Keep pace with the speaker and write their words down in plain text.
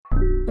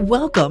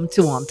Welcome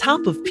to On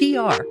Top of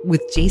PR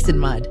with Jason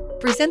Mudd,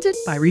 presented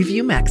by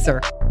Review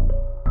Maxer.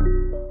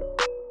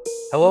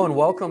 Hello and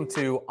welcome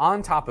to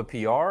On Top of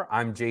PR.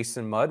 I'm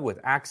Jason Mudd with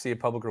Axia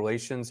Public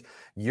Relations,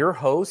 your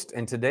host,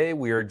 and today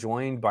we are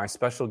joined by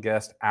special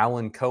guest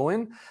Alan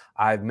Cohen.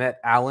 I've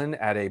met Alan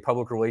at a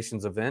public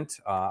relations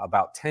event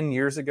about 10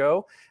 years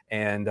ago,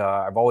 and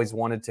I've always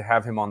wanted to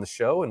have him on the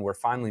show, and we're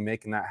finally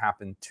making that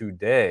happen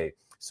today.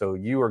 So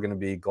you are going to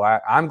be glad.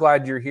 I'm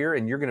glad you're here,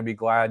 and you're going to be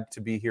glad to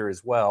be here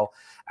as well.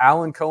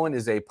 Alan Cohen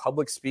is a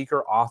public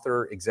speaker,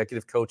 author,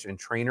 executive coach, and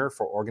trainer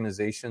for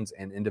organizations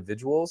and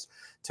individuals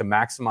to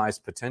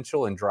maximize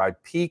potential and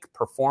drive peak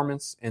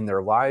performance in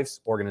their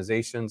lives,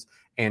 organizations,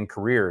 and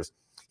careers.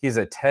 He's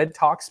a TED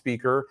Talk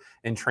speaker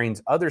and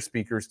trains other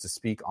speakers to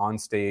speak on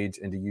stage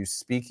and to use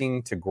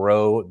speaking to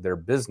grow their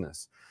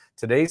business.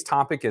 Today's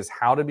topic is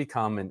how to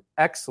become an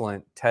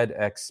excellent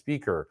TEDx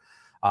speaker.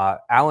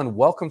 Alan,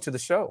 welcome to the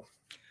show.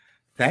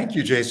 Thank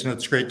you, Jason.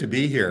 It's great to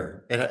be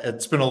here.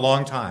 It's been a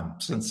long time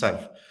since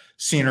I've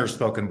seen or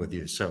spoken with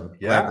you, so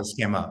glad this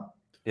came up.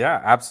 Yeah,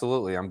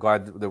 absolutely. I'm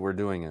glad that we're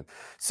doing it.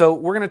 So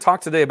we're going to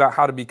talk today about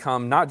how to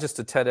become not just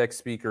a TEDx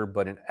speaker,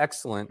 but an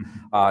excellent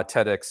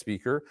TEDx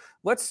speaker.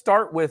 Let's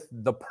start with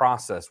the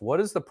process. What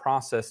is the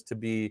process to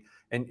be,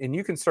 and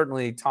you can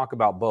certainly talk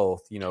about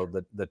both, you know,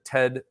 the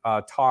TED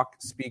Talk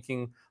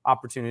speaking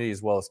opportunity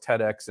as well as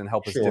TEDx, and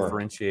help us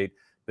differentiate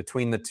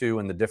between the two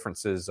and the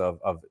differences of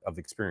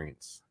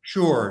experience.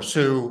 Sure.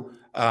 So,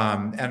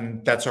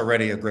 and that's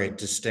already a great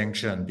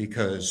distinction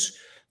because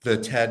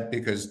TED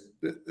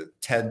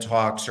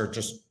Talks are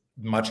just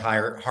much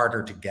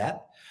harder to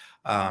get.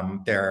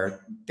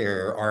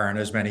 There aren't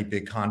as many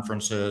big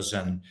conferences,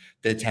 and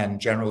they tend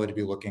generally to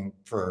be looking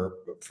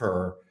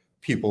for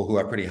people who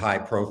have pretty high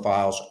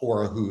profiles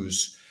or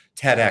whose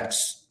TEDx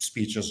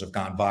speeches have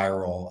gone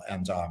viral,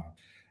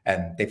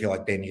 and they feel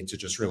like they need to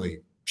just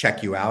really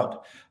check you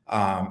out.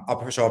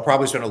 So I'll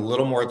probably spend a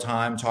little more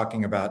time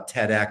talking about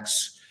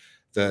TEDx,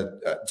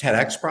 the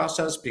TEDx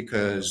process,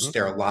 because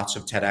there are lots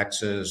of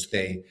TEDx's.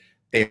 They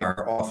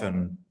are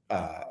often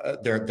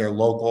they're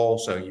local,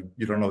 so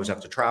you don't always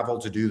have to travel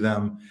to do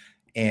them,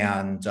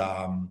 and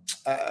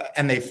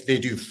they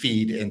do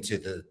feed into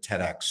the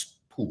TEDx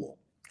pool.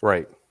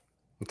 Right.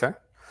 Okay.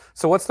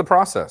 So what's the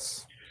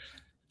process?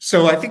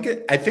 So I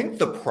think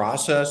the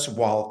process,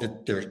 while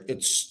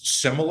it's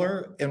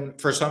similar, and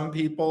for some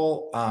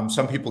people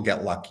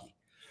get lucky.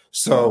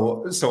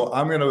 So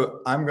I'm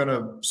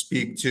gonna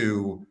speak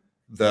to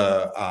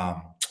the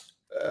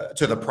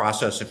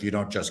process if you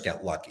don't just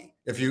get lucky.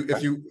 If you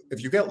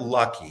get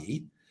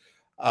lucky,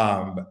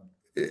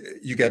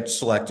 you get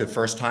selected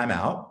first time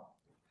out,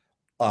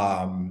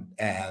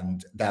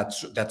 and that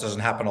doesn't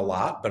happen a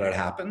lot, but it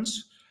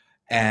happens.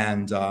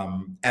 And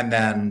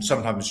then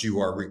sometimes you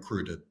are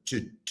recruited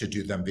to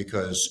do them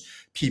because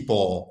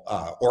people,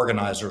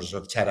 organizers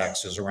of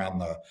TEDx's around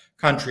the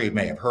country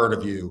may have heard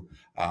of you,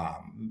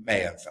 may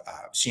have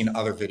seen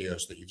other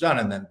videos that you've done,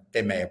 and then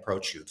they may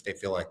approach you if they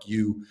feel like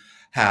you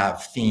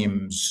have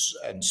themes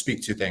and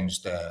speak to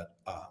things that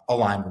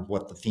align with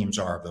what the themes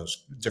are of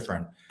those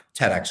different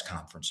TEDx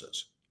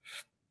conferences.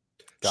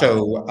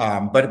 So,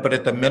 but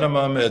at the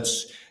minimum,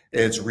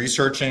 it's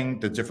researching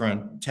the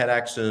different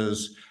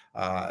TEDx's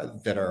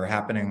that are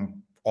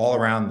happening all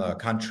around the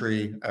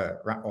country,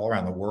 all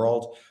around the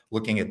world,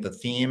 looking at the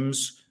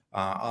themes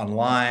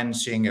online,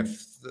 seeing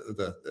if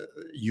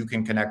you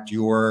can connect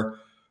your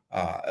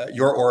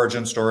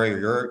origin story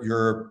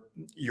or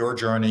your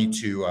journey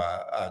to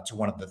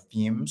one of the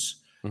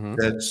themes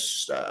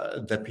that's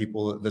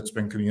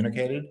been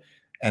communicated,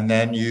 and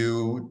then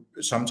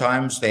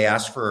sometimes they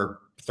ask for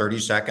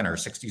 30-second or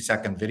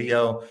 60-second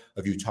video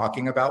of you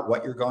talking about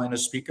what you're going to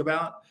speak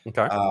about.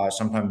 Okay.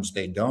 Sometimes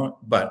they don't,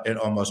 but it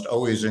almost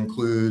always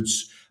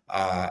includes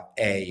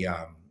an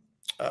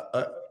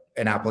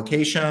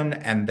application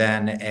and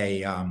then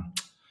a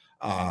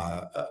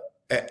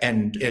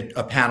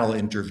panel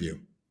interview.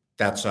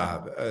 That's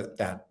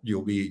that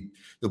you'll be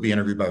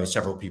interviewed by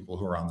several people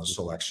who are on the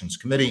selections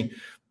committee.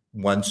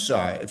 Once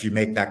if you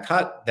make that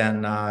cut,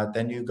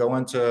 then you go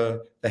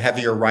into the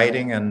heavier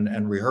writing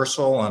and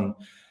rehearsal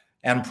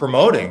and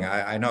promoting.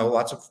 I know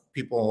lots of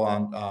people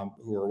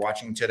who are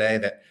watching today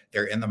that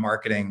they're in the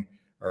marketing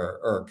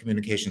or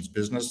communications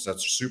business.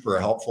 That's super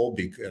helpful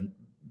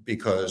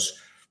because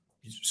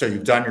so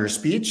you've done your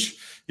speech,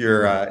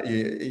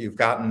 you've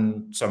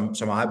gotten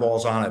some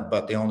eyeballs on it,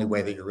 but the only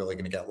way that you're really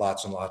going to get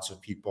lots and lots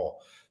of people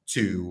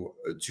to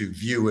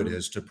view it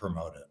is to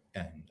promote it,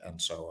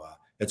 and so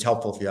it's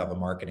helpful if you have a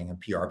marketing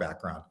and PR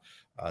background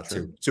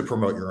to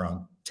promote your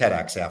own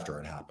TEDx after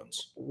it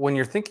happens. When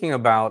you're thinking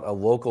about a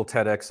local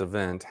TEDx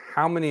event,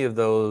 how many of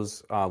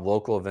those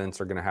local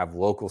events are going to have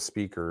local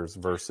speakers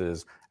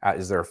versus,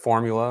 is there a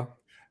formula?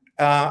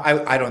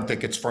 I don't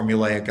think it's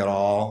formulaic at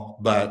all,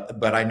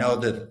 but I know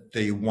that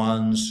the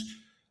ones,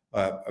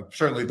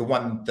 certainly the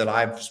one that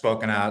I've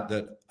spoken at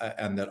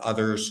and that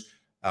others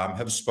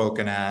have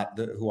spoken at,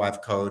 who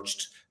I've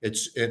coached,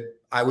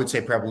 I would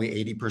say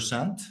probably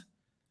 80%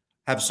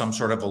 have some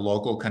sort of a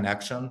local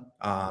connection.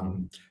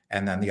 And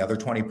And then the other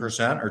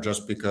 20% are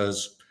just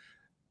because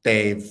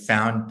they've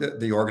found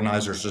the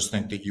organizers just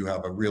think that you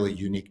have a really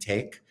unique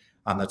take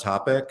on the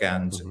topic,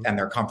 and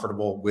they're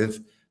comfortable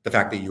with the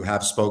fact that you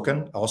have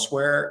spoken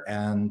elsewhere,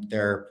 and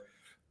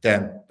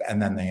then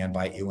they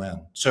invite you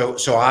in. So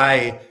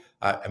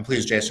and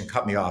please, Jason,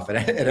 cut me off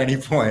at any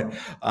point.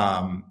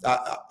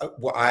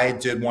 I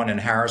did one in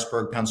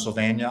Harrisburg,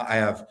 Pennsylvania. I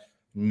have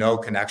no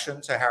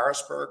connection to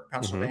Harrisburg,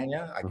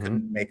 Pennsylvania. I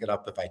couldn't make it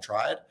up if I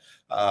tried.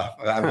 I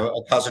have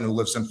a cousin who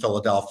lives in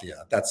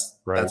Philadelphia. That's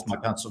my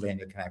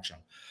Pennsylvania connection.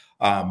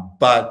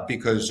 But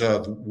because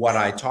of what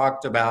I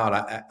talked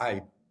about,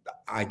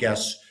 I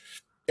guess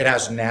it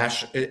has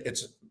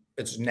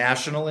it's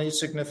nationally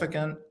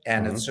significant,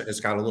 and it's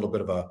got a little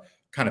bit of a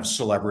kind of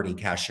celebrity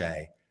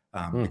cachet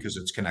because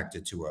it's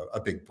connected to a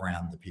big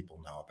brand that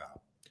people know about.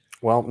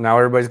 Well, now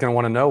everybody's going to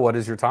want to know, what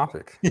is your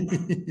topic?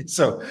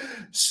 So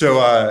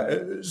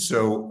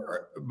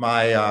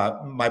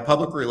my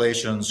public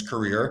relations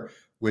career,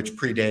 which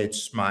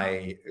predates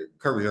my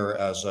career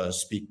as a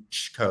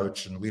speech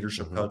coach and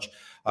leadership coach,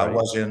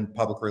 was in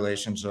public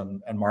relations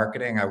and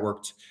marketing. I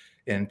worked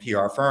in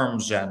PR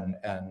firms and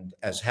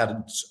as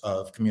heads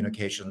of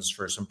communications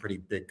for some pretty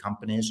big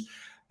companies.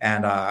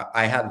 And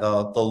I had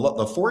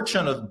the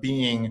fortune of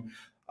being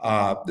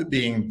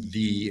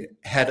the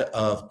head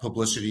of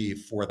publicity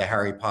for the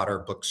Harry Potter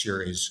book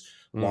series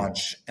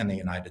launch in the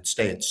United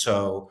States.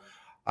 So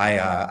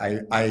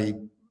I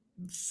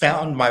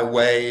found my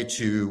way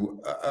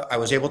to, I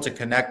was able to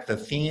connect the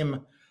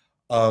theme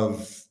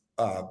of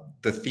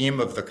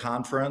the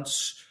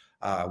conference,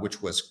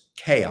 which was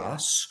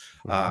chaos.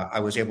 I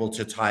was able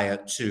to tie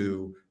it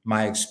to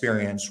my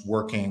experience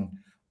working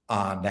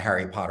on the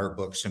Harry Potter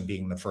books and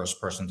being the first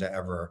person to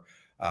ever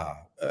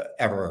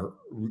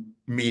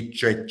meet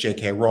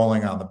J.K.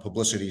 Rowling on the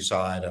publicity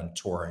side and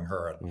touring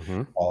her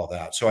and all of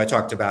that. So I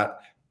talked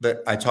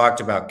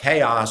about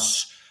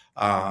chaos.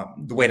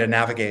 The way to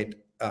navigate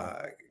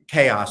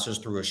chaos is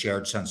through a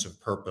shared sense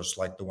of purpose,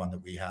 like the one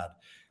that we had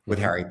with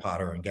Harry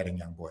Potter and getting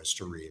young boys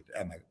to read,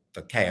 and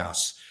the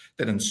chaos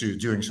that ensued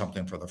doing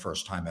something for the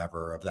first time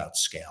ever of that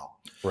scale.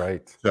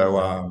 Right.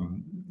 So,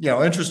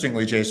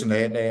 interestingly, Jason,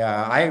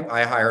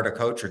 I hired a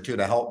coach or two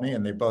to help me,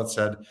 and they both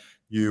said,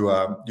 you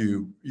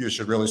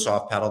should really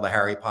soft pedal the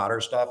Harry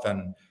Potter stuff.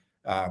 And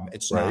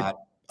it's not,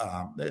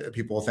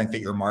 people think that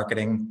you're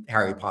marketing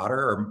Harry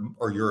Potter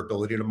or your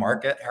ability to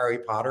market Harry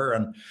Potter.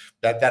 And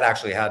that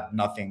actually had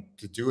nothing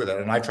to do with it.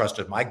 And I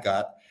trusted my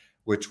gut,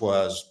 which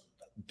was,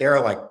 there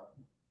are like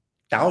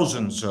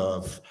thousands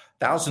of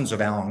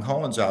Alan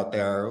Cohens out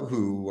there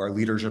who are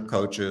leadership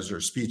coaches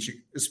or speech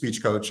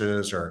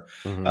coaches, or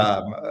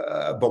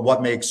but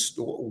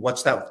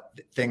what's that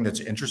thing that's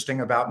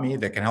interesting about me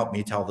that can help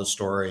me tell the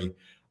story?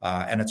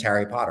 And it's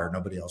Harry Potter.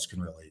 Nobody else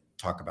can really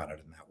talk about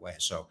it in that way.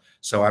 So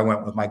I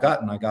went with my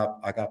gut, and I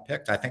got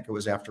picked. I think it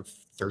was after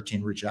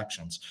 13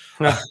 rejections.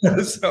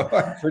 So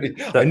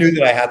I knew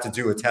that I had to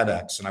do a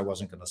TEDx, and I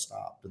wasn't going to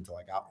stop until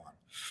I got one.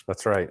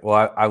 That's right.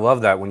 Well, I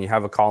love that. When you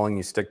have a calling,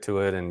 you stick to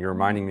it. And you're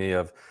reminding me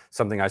of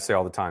something I say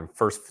all the time.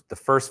 The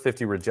first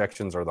 50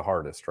 rejections are the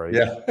hardest, right?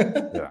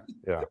 Yeah.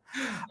 Yeah.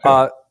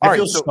 I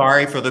feel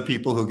sorry for the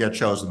people who get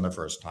chosen the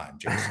first time,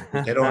 Jason.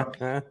 They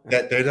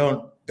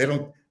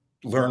don't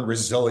learn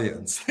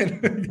resilience.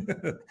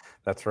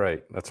 That's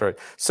right.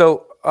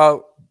 So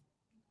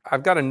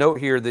I've got a note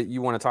here that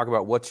you want to talk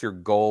about. What's your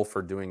goal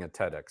for doing a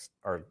TEDx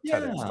or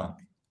TEDx talk?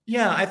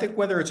 Yeah, I think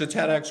whether it's a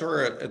TEDx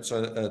or it's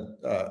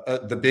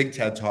the Big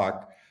TED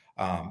Talk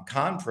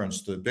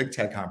conference, the Big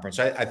TED conference,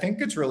 I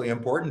think it's really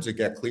important to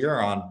get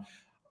clear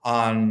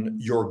on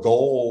your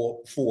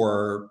goal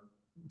for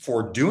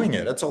doing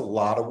it. It's a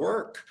lot of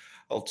work.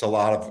 It's a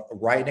lot of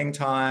writing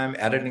time,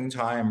 editing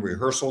time,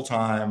 rehearsal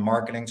time,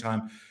 marketing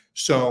time.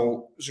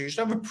 So you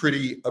should have a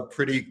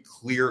pretty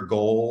clear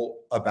goal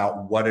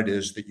about what it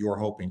is that you're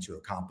hoping to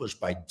accomplish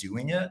by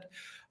doing it.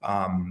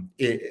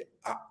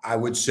 I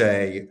would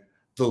say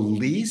the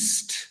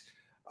least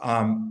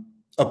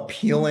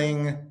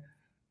appealing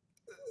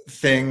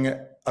thing,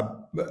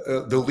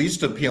 the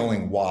least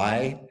appealing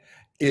why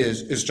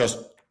is just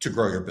to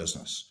grow your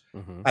business.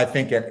 I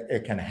think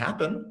it can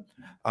happen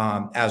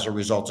as a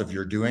result of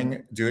your doing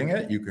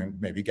it. You can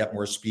maybe get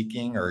more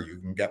speaking, or you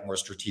can get more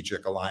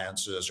strategic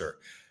alliances, or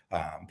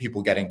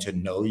people getting to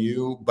know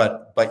you,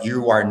 but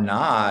you are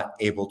not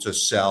able to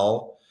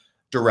sell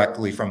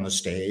directly from the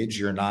stage.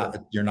 You're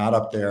not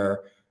up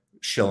there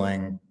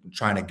shilling,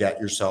 trying to get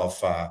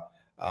yourself,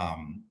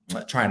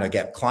 trying to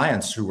get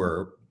clients who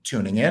are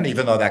tuning in,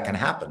 even though that can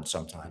happen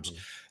sometimes.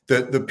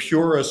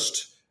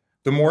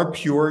 The more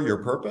pure your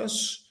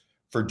purpose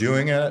for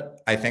doing it,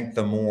 I think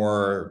the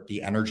more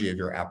the energy of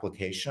your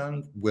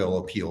application will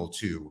appeal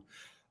to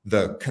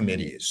the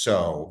committees.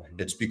 So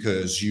it's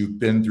because you've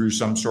been through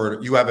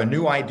you have a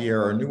new idea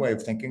or a new way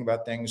of thinking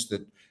about things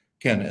that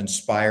can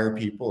inspire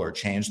people or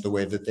change the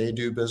way that they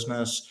do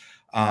business.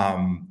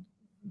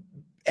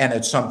 And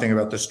it's something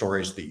about the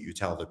stories that you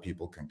tell that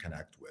people can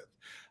connect with.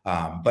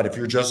 But if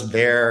you're just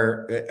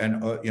there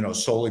and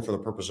solely for the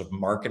purpose of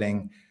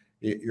marketing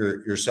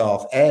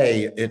yourself,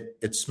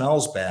 it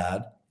smells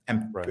bad,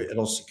 and Right.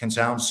 can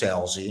sound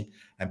salesy,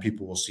 and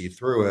people will see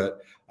through it.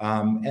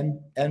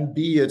 And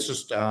B,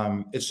 it's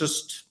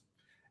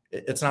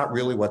not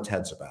really what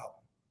TED's about.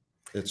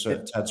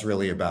 TED's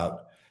really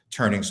about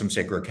turning some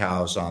sacred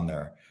cows on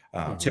there,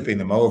 tipping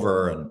them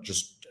over, and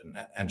just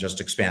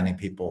expanding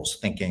people's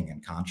thinking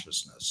and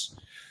consciousness.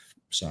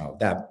 So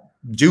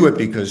do it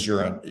because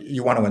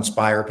you want to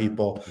inspire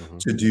people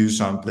to do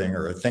something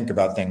or think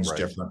about things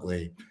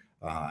differently,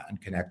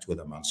 and connect with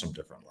them on some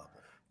different level.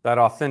 That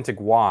authentic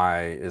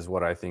why is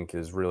what I think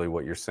is really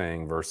what you're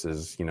saying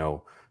versus, and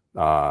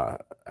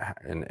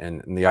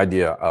the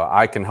idea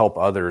I can help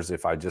others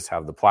if I just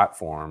have the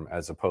platform,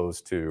 as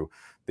opposed to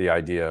the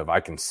idea of I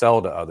can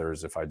sell to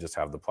others if I just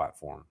have the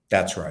platform.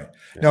 That's right.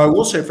 Yeah. Now, I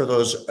will say for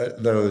those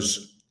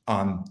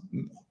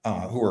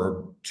who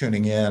are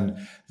tuning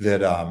in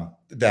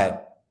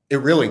that it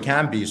really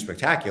can be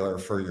spectacular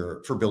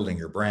for building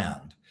your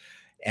brand,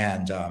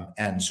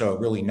 and so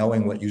really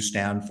knowing what you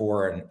stand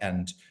for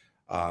and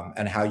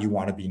how you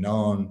want to be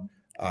known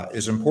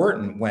is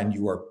important when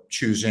you are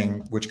choosing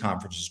which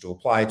conferences to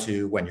apply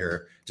to, when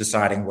you're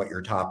deciding what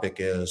your topic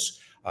is,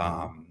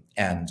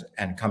 and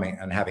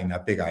having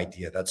that big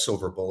idea, that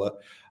silver bullet.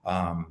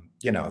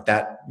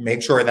 That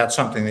make sure that's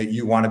something that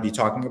you want to be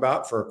talking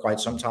about for quite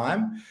some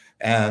time,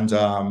 and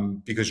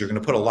because you're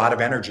going to put a lot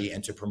of energy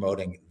into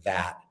promoting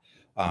that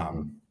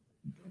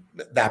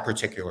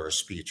particular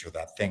speech, or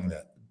that thing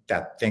that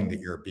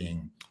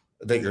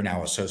you're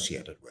now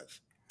associated with.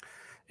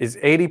 Is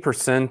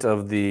 80%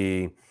 of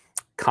the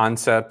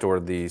concept or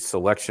the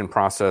selection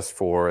process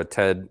for a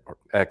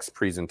TEDx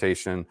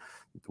presentation,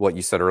 what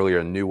you said earlier,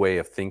 a new way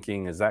of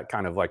thinking? Is that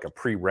kind of like a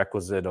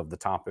prerequisite of the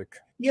topic?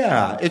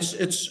 Yeah, it's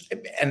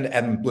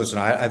and listen,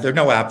 there are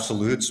no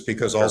absolutes,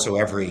 because also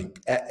every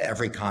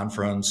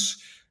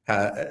conference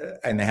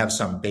and they have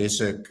some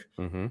basic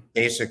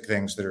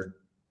things that are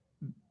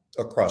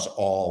across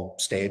all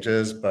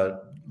stages,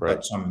 but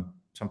some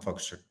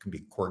folks can be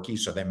quirky,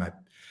 so they might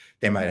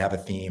have a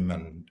theme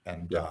and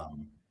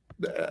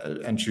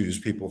choose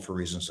people for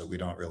reasons that we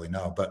don't really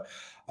know. But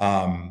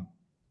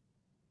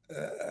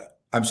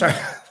I'm sorry,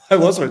 I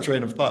lost my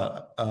train of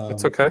thought.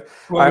 It's okay.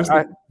 I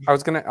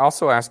was going to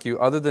also ask you,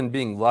 other than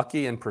being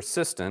lucky and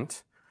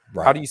persistent,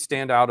 how do you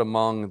stand out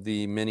among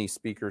the many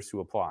speakers who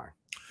apply?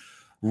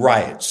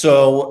 Right.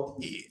 So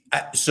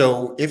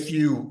if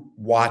you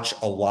watch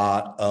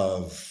lots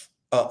of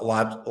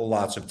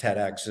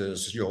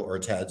TEDx's or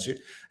TEDs,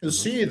 you'll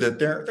see that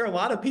there are a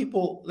lot of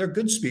people. They're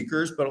good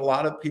speakers, but a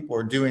lot of people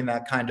are doing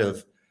that kind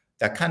of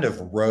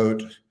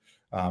rote.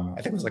 I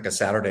think it was like a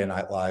Saturday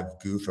Night Live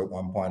goof at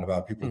one point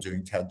about people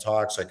doing TED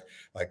Talks.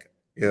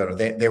 They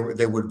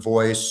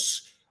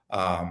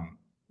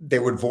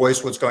would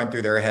voice what's going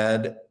through their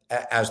head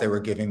as they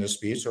were giving the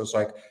speech. So it's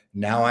like,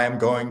 now I am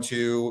going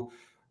to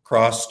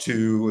cross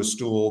to a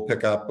stool,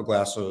 pick up a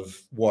glass of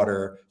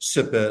water,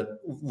 sip it,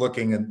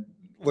 looking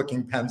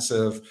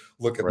pensive,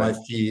 look at my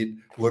feet,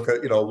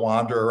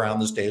 wander around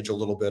the stage a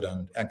little bit,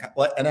 and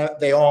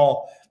they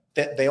all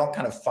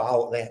kind of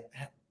follow.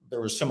 There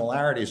were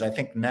similarities. I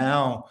think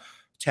now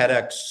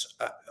TEDx,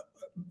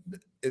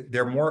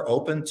 they're more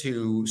open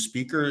to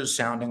speakers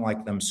sounding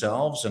like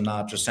themselves and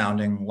not just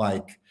sounding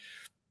like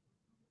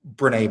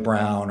Brene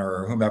Brown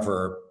or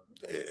whomever.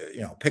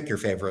 Pick your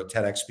favorite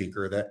TEDx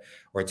speaker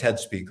or TED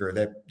speaker.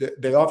 That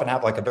they often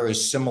have like a very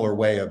similar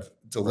way of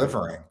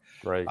delivering.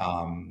 Right.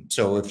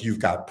 So if you've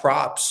got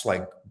props,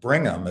 like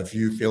bring them. If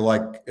you feel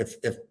like if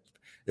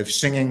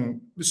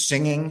singing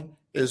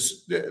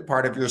is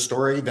part of your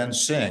story, then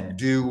sing.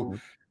 Do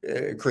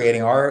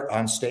creating art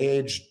on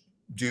stage.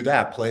 Do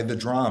that. Play the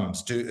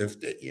drums.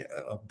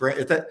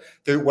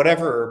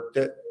 Whatever.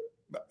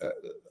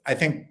 I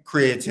think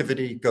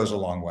creativity goes a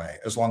long way,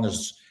 as long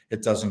as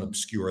it doesn't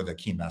obscure the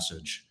key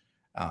message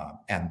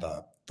and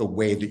the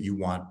way that you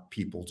want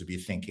people to be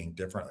thinking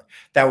differently.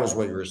 That was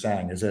what you were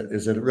saying. Is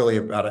it really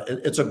about it?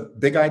 It's a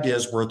big idea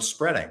is worth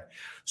spreading.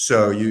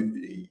 So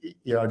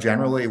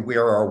generally we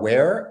are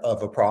aware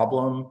of a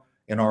problem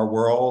in our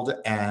world,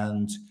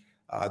 and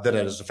that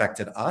it has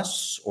affected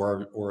us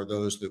or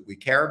those that we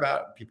care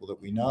about, people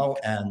that we know.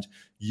 And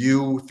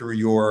you, through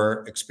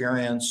your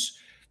experience,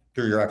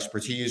 through your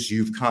expertise,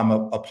 you've come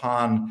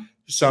upon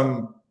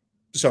some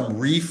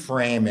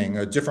reframing,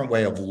 a different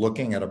way of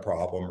looking at a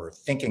problem or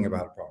thinking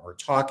about a problem or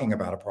talking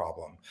about a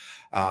problem,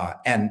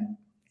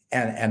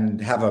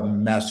 and have a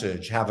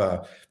message, have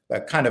a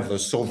kind of a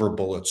silver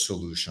bullet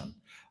solution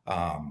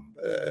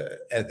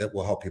that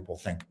will help people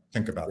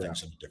think about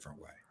things in a different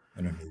way,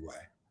 in a new way.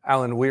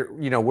 Alan,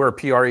 we're a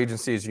PR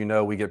agency, as you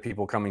know. We get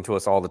people coming to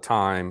us all the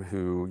time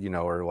who,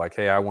 are like,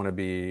 hey, I want to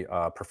be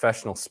a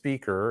professional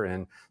speaker.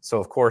 And so,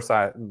 of course,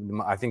 I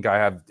think I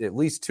have at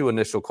least two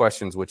initial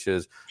questions, which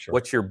is,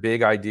 what's your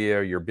big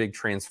idea, your big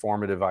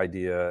transformative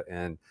idea?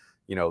 And,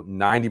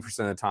 90%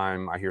 of the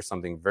time I hear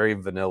something very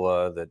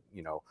vanilla that,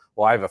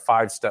 I have a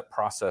 5-step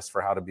process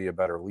for how to be a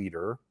better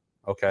leader.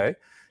 Okay.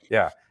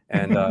 Yeah.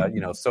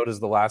 And, so does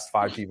the last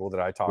 5 people that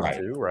I talk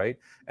to, right?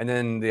 And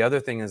then the other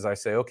thing is I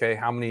say, okay,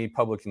 how many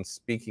public and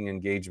speaking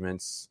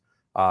engagements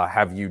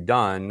have you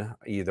done,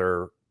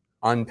 either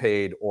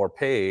unpaid or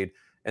paid,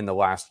 in the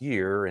last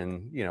year?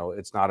 And,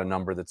 it's not a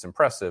number that's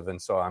impressive.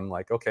 And so I'm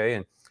like, okay,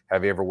 and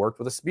have you ever worked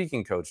with a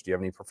speaking coach? Do you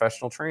have any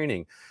professional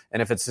training?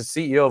 And if it's the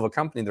CEO of a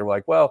company, they're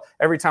like, well,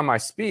 every time I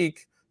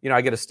speak,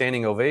 I get a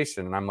standing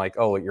ovation. And I'm like,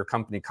 oh, at your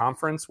company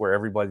conference where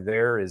everybody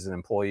there is an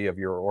employee of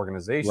your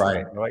organization.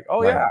 Right. They're like,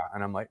 oh, yeah.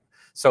 And I'm like,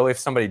 so if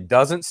somebody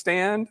doesn't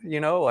stand,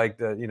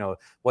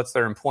 what's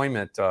their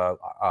employment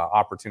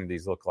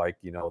opportunities look like,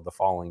 the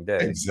following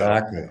day?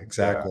 Exactly.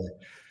 Yeah.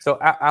 So,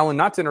 Alan,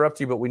 not to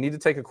interrupt you, but we need to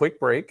take a quick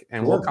break,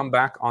 and we'll come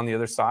back on the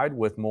other side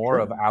with more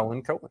of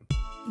Alan Cohen.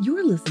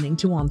 You're listening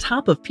to On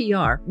Top of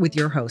PR with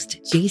your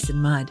host, Jason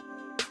Mudd.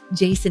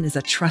 Jason is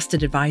a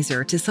trusted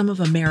advisor to some of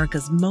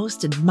America's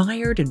most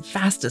admired and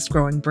fastest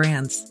growing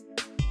brands.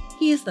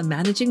 He is the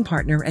managing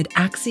partner at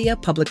Axia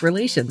Public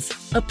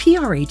Relations, a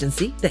PR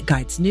agency that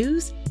guides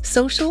news,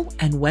 social,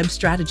 and web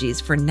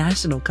strategies for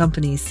national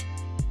companies.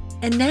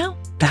 And now,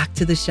 back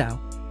to the show.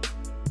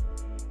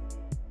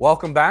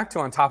 Welcome back to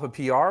On Top of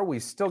PR.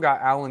 We've still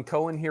got Alan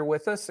Cohen here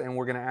with us, and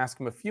we're going to ask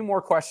him a few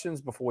more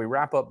questions before we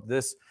wrap up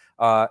this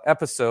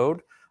episode.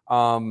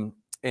 And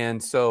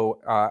so,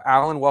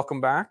 Alan,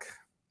 welcome back.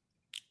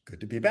 Good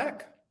to be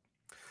back.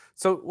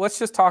 So let's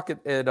just talk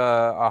at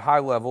a high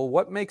level.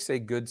 What makes a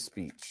good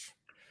speech?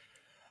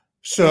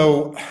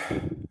 So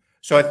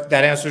that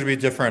answer would be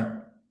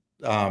different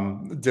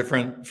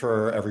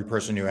for every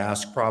person you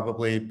ask,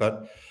 probably.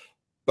 But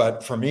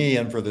for me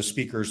and for the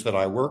speakers that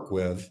I work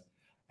with,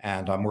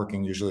 and I'm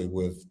working usually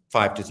with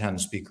 5 to 10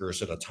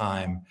 speakers at a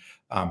time,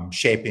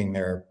 shaping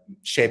their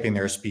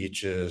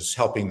speeches,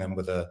 helping them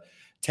with a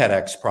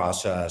TEDx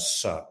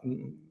process,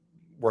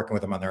 working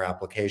with them on their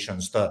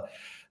applications. The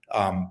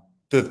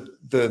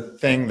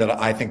thing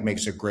that I think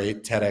makes a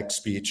great TEDx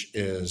speech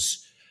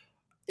is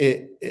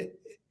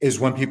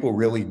when people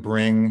really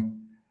bring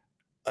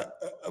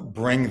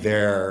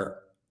their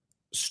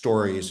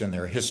stories and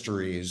their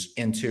histories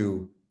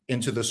into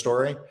the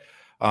story,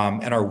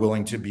 and are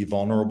willing to be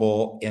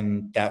vulnerable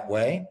in that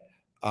way,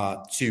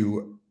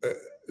 to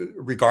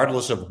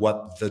regardless of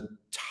what the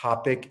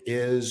topic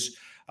is,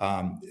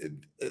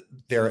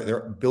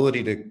 your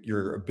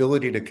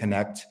ability to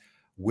connect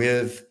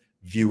with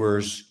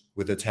viewers,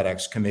 with the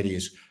TEDx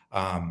committees,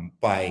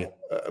 by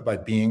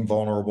being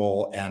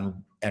vulnerable and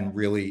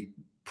really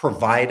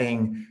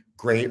providing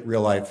great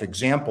real life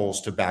examples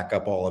to back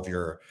up all of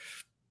your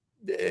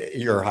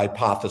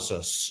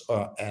hypothesis,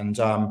 and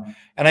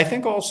I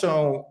think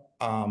also,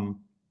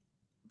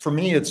 for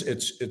me,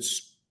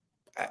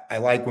 I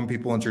like when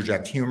people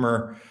interject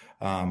humor.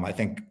 I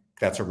think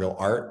that's a real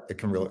art. It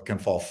can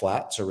fall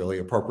flat. It's a really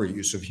appropriate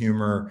use of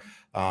humor,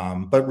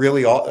 but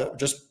really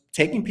just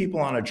taking people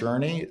on a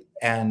journey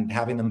and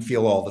having them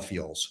feel all the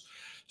feels.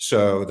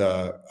 So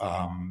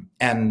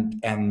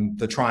and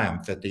the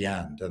triumph at the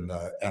end, and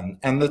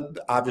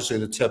obviously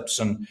the tips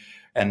and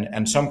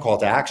some call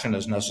to action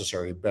is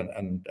necessary, but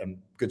and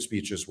good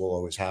speeches will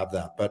always have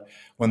that. But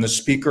when the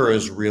speaker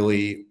is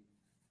really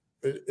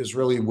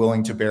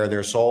willing to bare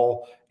their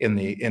soul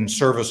in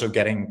service of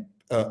getting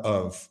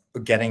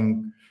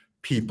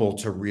people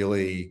to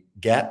really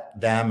get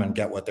them and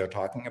get what they're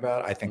talking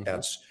about, I think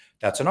that's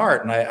an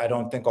art. And I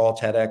don't think all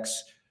TEDx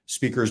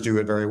speakers do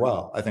it very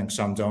well. I think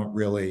some don't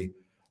really.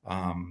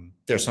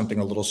 There's something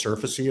a little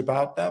surfacey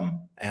about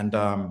them, and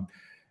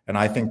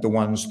I think the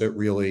ones that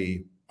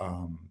really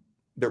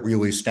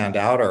stand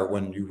out are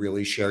when you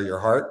really share your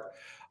heart,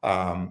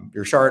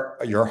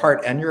 your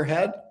heart and your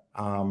head.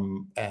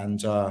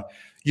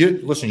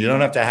 You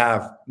don't have to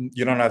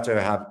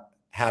have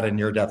had a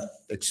near-death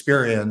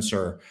experience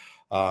or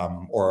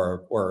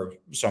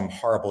some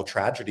horrible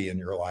tragedy in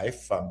your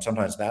life.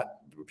 Sometimes that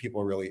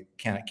people really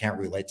can't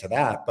relate to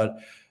that, but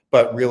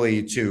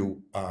really to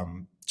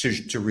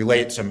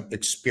relate some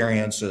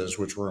experiences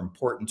which were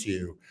important to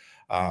you,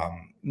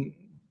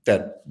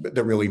 that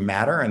really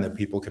matter, and that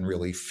people can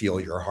really feel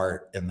your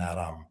heart in that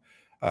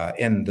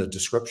in the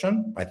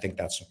description. I think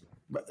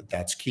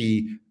that's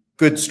key.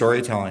 Good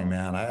storytelling,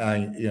 man.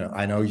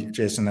 I know,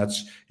 Jason,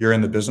 you're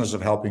in the business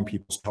of helping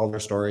people tell their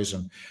stories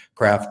and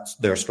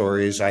craft their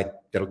stories. I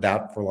did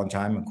that for a long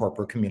time in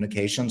corporate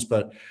communications,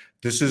 but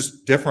this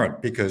is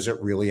different because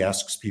it really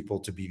asks people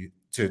to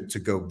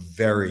go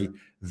very,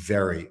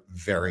 very,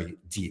 very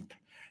deep.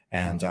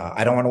 And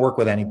I don't want to work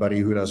with anybody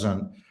who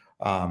doesn't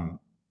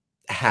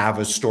have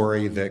a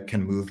story that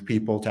can move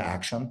people to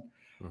action.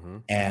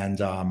 And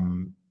I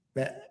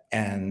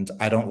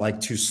don't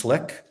like too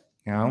slick.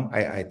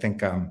 I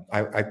think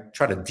I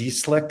try to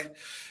de-slick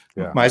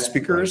my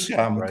speakers,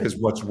 because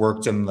what's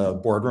worked in the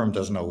boardroom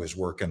doesn't always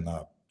work in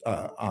the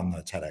on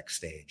the TEDx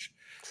stage.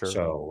 Sure.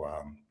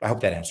 So I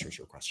hope that answers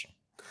your question.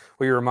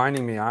 Well, you're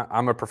reminding me,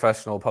 I'm a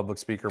professional public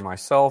speaker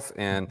myself,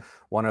 and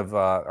one of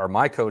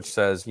my coach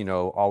says,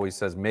 always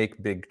says,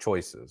 make big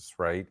choices,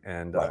 right?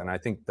 And I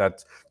think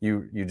that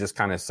you just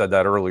kind of said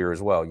that earlier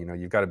as well.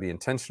 You've got to be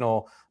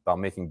intentional about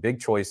making big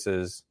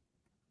choices.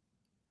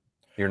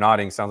 You're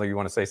nodding. Sounds like you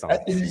want to say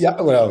something.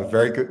 Yeah, well,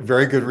 very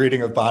good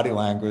reading of body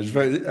language.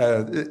 But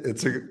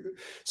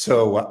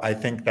so I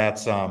think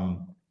that's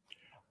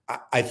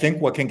I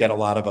think what can get a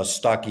lot of us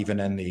stuck, even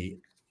in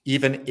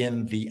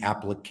the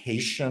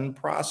application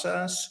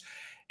process,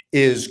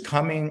 is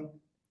being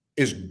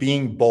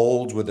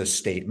bold with a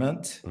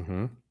statement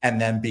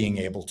and then being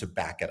able to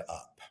back it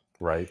up.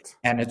 Right.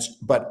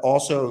 But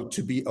also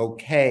to be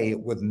okay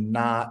with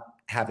not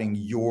having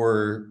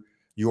your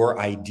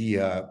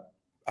idea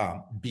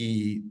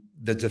be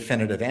the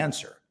definitive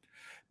answer,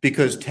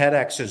 because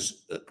TEDx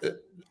is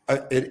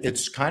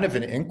it's kind of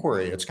an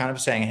inquiry. It's kind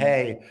of saying,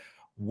 hey,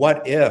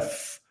 what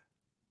if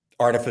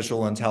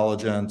artificial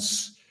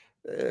intelligence?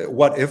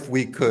 What if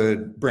we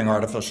could bring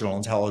artificial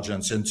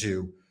intelligence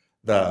into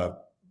the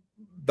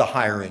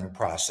hiring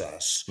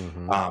process?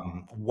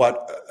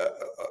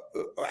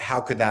 How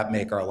could that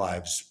make our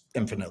lives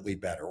infinitely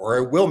better, or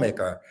it will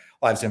make our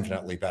lives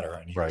infinitely better?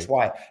 And here's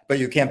why. But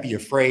you can't be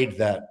afraid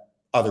that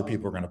other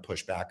people are going to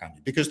push back on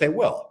you, because they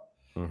will.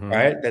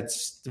 Right?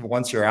 That's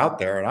once you're out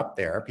there and up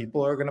there,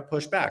 people are going to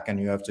push back, and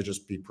you have to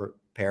just be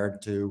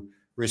prepared to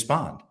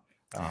respond.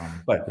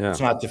 But it's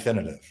not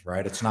definitive,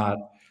 right? It's not.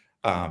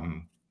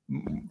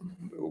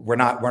 We're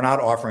not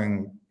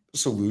offering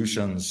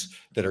solutions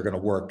that are going to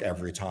work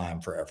every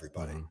time for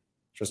everybody.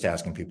 Just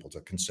asking people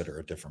to consider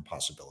a different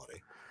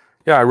possibility.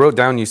 Yeah, I wrote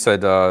down, you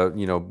said,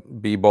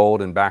 be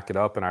bold and back it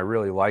up. And I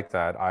really like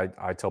that.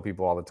 I tell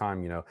people all the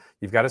time,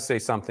 you've got to say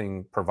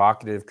something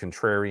provocative,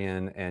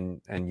 contrarian,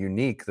 and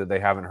unique that they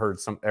haven't heard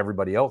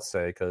everybody else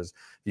say. Because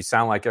if you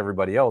sound like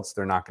everybody else,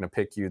 they're not going to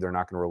pick you. They're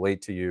not going to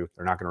relate to you.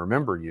 They're not going to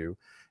remember you.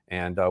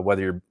 And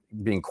whether you're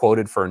being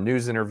quoted for a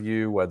news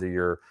interview, whether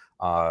you're,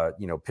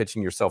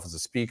 pitching yourself as a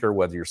speaker,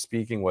 whether you're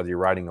speaking, whether you're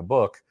writing a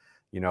book,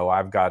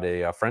 I've got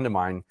a friend of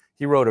mine.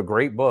 He wrote a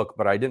great book,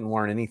 but I didn't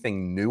learn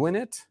anything new in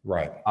it.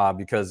 Right.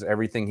 Because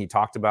everything he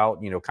talked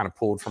about, kind of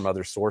pulled from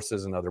other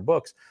sources and other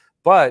books.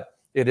 But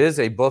it is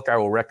a book I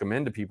will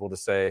recommend to people to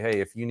say, hey,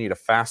 if you need a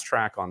fast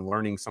track on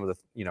learning some of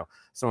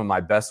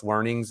my best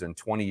learnings in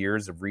 20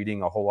 years of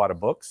reading a whole lot of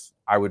books,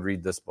 I would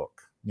read this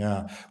book.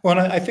 Yeah. Well,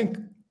 and I think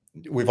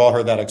we've all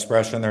heard that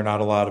expression. There are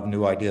not a lot of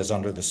new ideas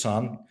under the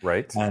sun.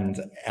 Right.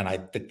 And I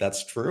think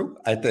that's true.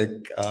 I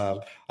think I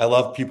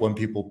love when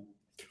people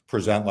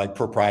present like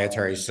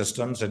proprietary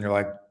systems, and you're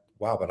like,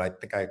 wow, but I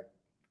think I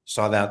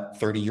saw that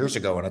 30 years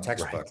ago in a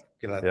textbook.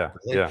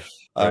 Right.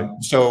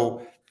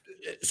 So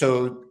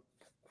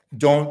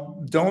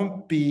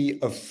don't be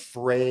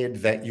afraid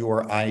that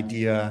your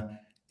idea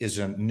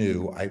isn't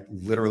new. I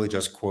literally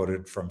just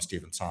quoted from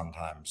Stephen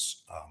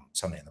Sondheim's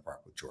Sunday in the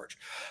Park with George.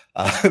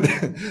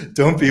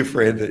 Don't be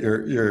afraid that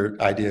your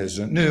idea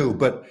isn't new,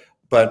 but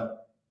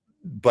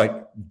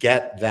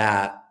get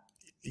that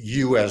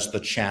you as the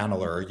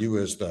channeler, you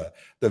as the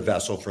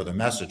vessel for the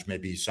message,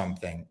 maybe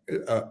something,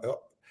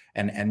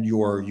 and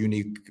your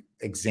unique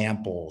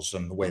examples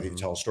and the way that you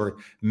tell a story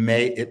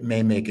may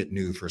make it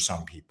new for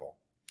some people.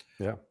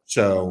 Yeah.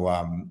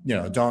 So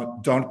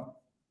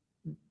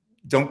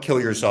don't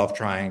kill yourself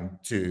trying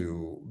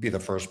to be the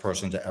first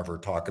person to ever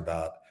talk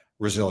about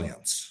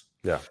resilience.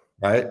 Yeah.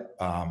 Right.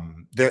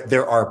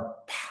 There are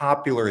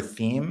popular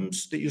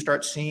themes that you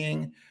start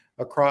seeing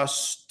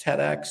across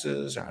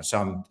TEDx's.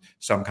 Some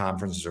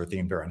conferences are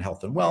themed around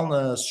health and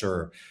wellness,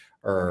 or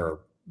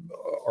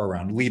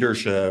around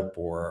leadership,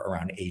 or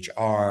around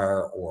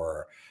HR,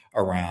 or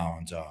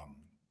around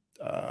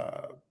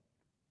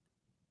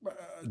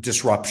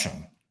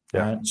disruption.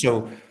 Yeah. Right?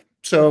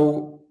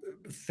 So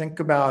think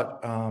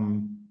about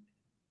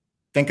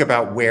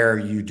where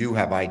you do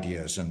have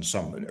ideas, and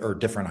or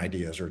different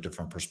ideas or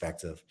different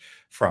perspective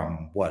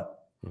from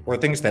or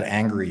things that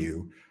anger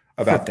you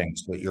about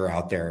things that you're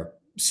out there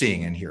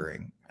seeing and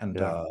hearing, and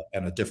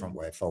a different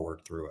way forward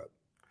through it.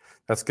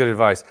 That's good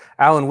advice.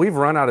 Alan, we've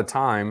run out of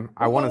time.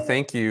 I want to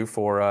thank you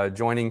for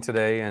joining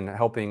today and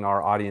helping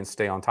our audience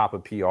stay on top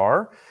of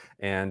PR,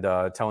 and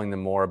telling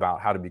them more about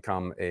how to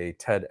become a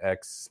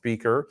TEDx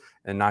speaker,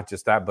 and not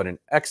just that, but an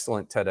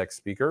excellent TEDx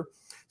speaker.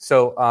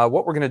 So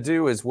what we're going to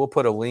do is we'll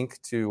put a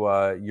link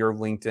to your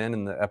LinkedIn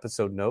in the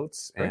episode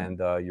notes, and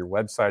your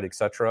website,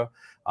 etc.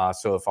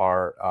 So if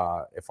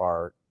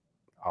our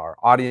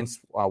audience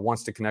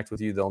wants to connect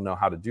with you, they'll know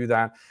how to do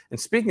that. And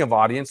speaking of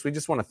audience, we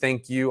just want to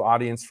thank you,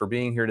 audience, for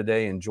being here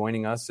today and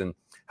joining us and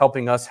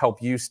helping us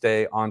help you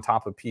stay on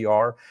top of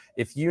PR.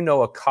 If you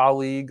know a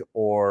colleague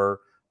or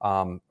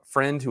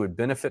friend who would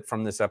benefit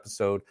from this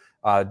episode,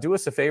 do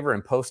us a favor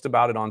and post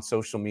about it on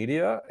social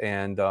media,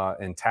 and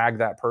tag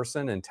that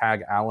person, and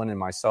tag Alan and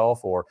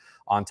myself, or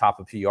On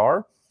Top of PR.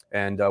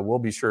 And we'll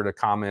be sure to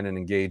comment and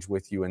engage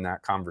with you in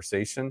that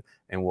conversation.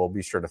 And we'll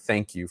be sure to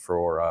thank you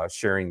for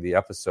sharing the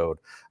episode.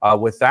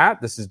 With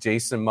that, this is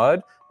Jason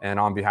Mudd. And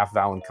on behalf of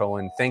Alan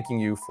Cohen, thanking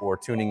you for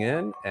tuning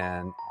in,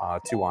 and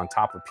to On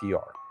Top of PR.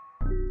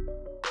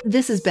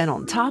 This has been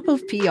On Top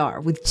of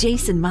PR with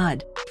Jason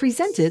Mudd,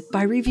 presented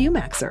by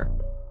ReviewMaxer.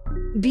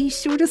 Be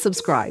sure to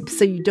subscribe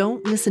so you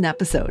don't miss an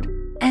episode,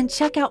 and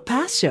check out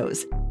past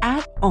shows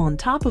at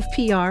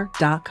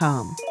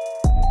ontopofpr.com.